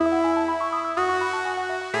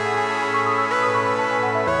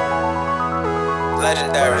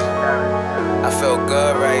legendary. I feel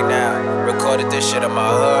good right now. Recorded this shit in my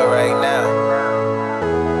hood right now.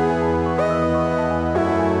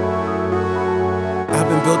 I've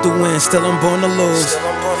been built to win, still I'm born to lose.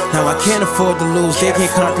 Now I can't afford to lose, they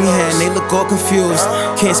can't comprehend, they look all confused.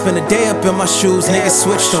 Can't spend a day up in my shoes, niggas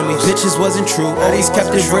switched on me, bitches wasn't true. Always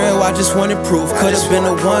kept it real, I just wanted proof. Could've been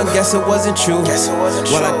the one, guess it wasn't true.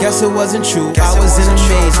 Well, I guess it wasn't true. I was in a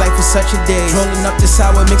maze, life was such a daze. Rolling up the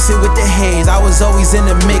sour, mix it with the haze. I was always in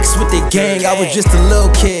the mix with the gang, I was just a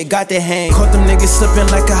little kid, got the hang. Caught them niggas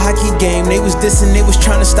slipping like a hockey game. They was dissing, they was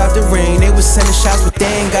trying to stop the rain. They was sending shots, but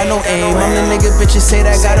they ain't got no aim. I'm the nigga bitches say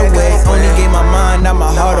that got away. Only gave my mind, not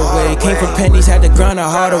my heart away. Came from pennies, had to grind a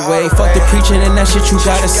harder way. Fuck the preaching and that shit you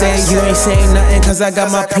gotta say. You ain't saying nothing cause I got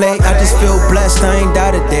my plate. I just feel blessed, I ain't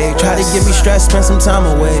die today. Try to give me stress, spend some time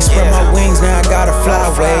away. Spread my wings, now I gotta fly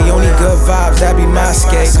away. Only good vibes, that be my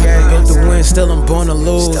escape. Built to win, still I'm born to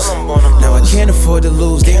lose. Now I can't afford to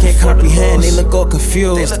lose, they can't comprehend, they look all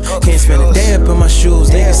confused. Can't spend a day up in my shoes,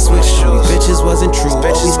 niggas switched on me. Bitches wasn't true,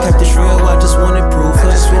 always kept it real, I just wanted proof.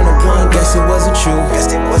 Could've been the one, guess it wasn't true.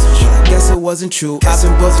 Guess it wasn't true. I've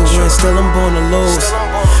been built to win, still I'm born to lose.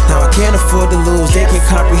 Now I can't afford to lose, they can't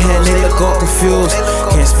comprehend, they look all confused.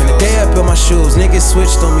 Can't spend a day up in my shoes, niggas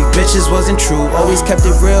switched on me, bitches wasn't true. Always kept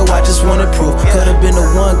it real, I just wanted proof. Could've been the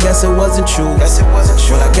one, guess it wasn't true.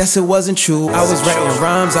 Well, I guess it wasn't true. I was writing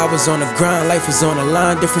rhymes, I was on the grind, life was on the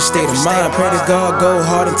line, different state of mind. Pray to God, go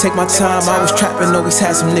hard and take my time. I was trapping, always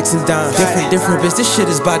had some nicks and dimes. Different bitch, this shit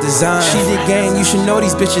is by design. She did gang, you should know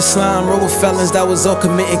these bitches slime. Roll with felons that was all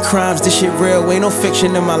committing crimes. This shit real, ain't no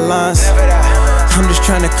fiction in my lines. I'm just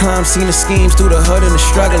trying to climb, seeing the schemes through the hood and the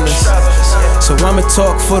strugglers. So I'ma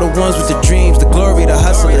talk for the ones with the dreams, the glory, the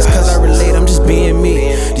hustlers. Cause I relate, I'm just being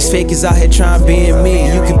me. These fakers out here trying being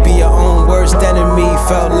me. You could be your own worst enemy.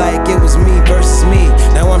 Felt like it was me versus me.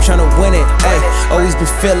 Now I'm trying to win it, ayy. Always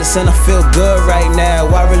been fearless and I feel good right now.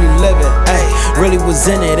 I really live it, ayy. Really was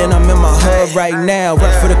in it and I'm in my hood right now.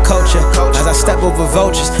 Rep for the culture, as I step over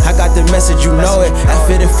vultures. I got the message, you know it. I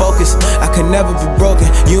fit in focus, I could never be broken.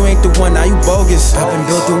 You ain't the one, now you bogus. I've been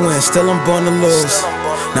built to win, still I'm born to lose.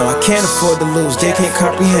 Now I can't afford to lose, they can't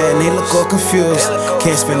comprehend, they look all confused.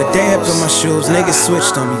 Can't spend a day up in my shoes, niggas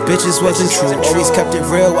switched on me, bitches wasn't true. Always kept it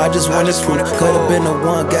real, I just wanted proof. Could've been the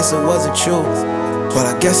one, guess it wasn't true. But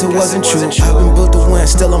I guess it wasn't true. I've been built to win,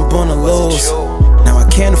 still I'm born to lose. Now I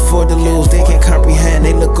can't afford to lose, they can't comprehend,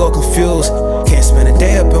 they look all confused. Can't spend a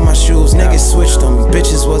day up in my shoes, niggas switched on me,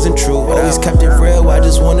 bitches wasn't true. Always kept it real, I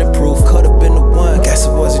just wanted proof. Could've been the one, guess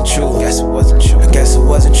it wasn't true. Guess it wasn't true. I guess it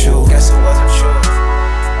wasn't true. Guess it wasn't true.